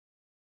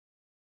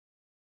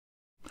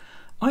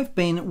I've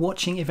been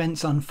watching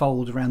events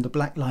unfold around the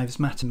Black Lives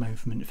Matter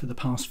movement for the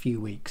past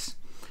few weeks.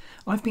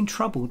 I've been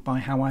troubled by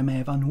how I may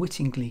have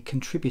unwittingly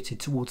contributed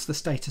towards the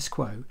status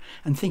quo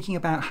and thinking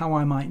about how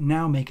I might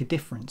now make a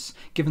difference,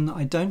 given that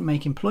I don't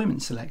make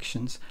employment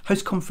selections,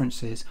 host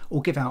conferences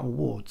or give out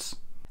awards.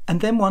 And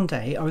then one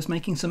day I was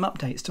making some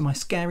updates to my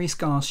Scary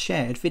Scars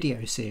Shared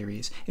video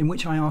series, in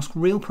which I ask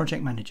real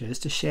project managers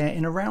to share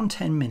in around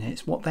 10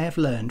 minutes what they have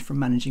learned from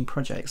managing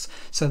projects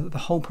so that the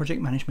whole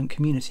project management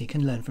community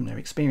can learn from their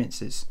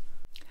experiences.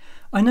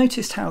 I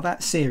noticed how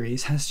that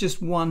series has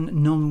just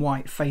one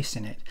non-white face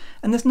in it,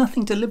 and there's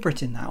nothing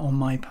deliberate in that on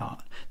my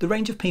part. The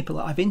range of people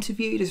that I've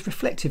interviewed is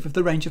reflective of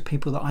the range of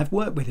people that I've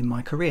worked with in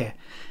my career,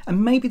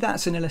 and maybe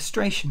that's an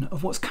illustration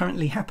of what's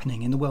currently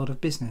happening in the world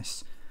of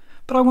business.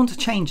 But I want to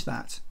change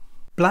that.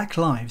 Black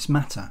lives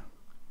matter.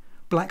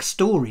 Black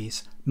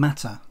stories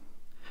matter.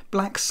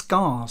 Black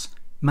scars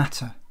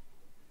matter.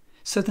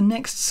 So the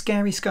next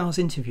Scary Scars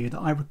interview that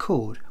I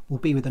record will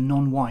be with a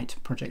non-white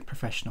project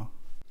professional.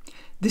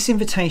 This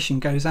invitation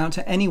goes out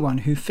to anyone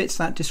who fits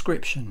that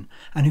description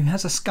and who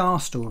has a scar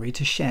story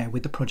to share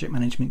with the project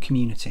management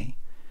community.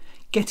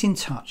 Get in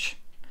touch,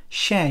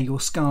 share your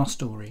scar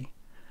story,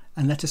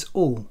 and let us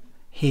all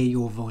hear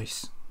your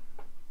voice.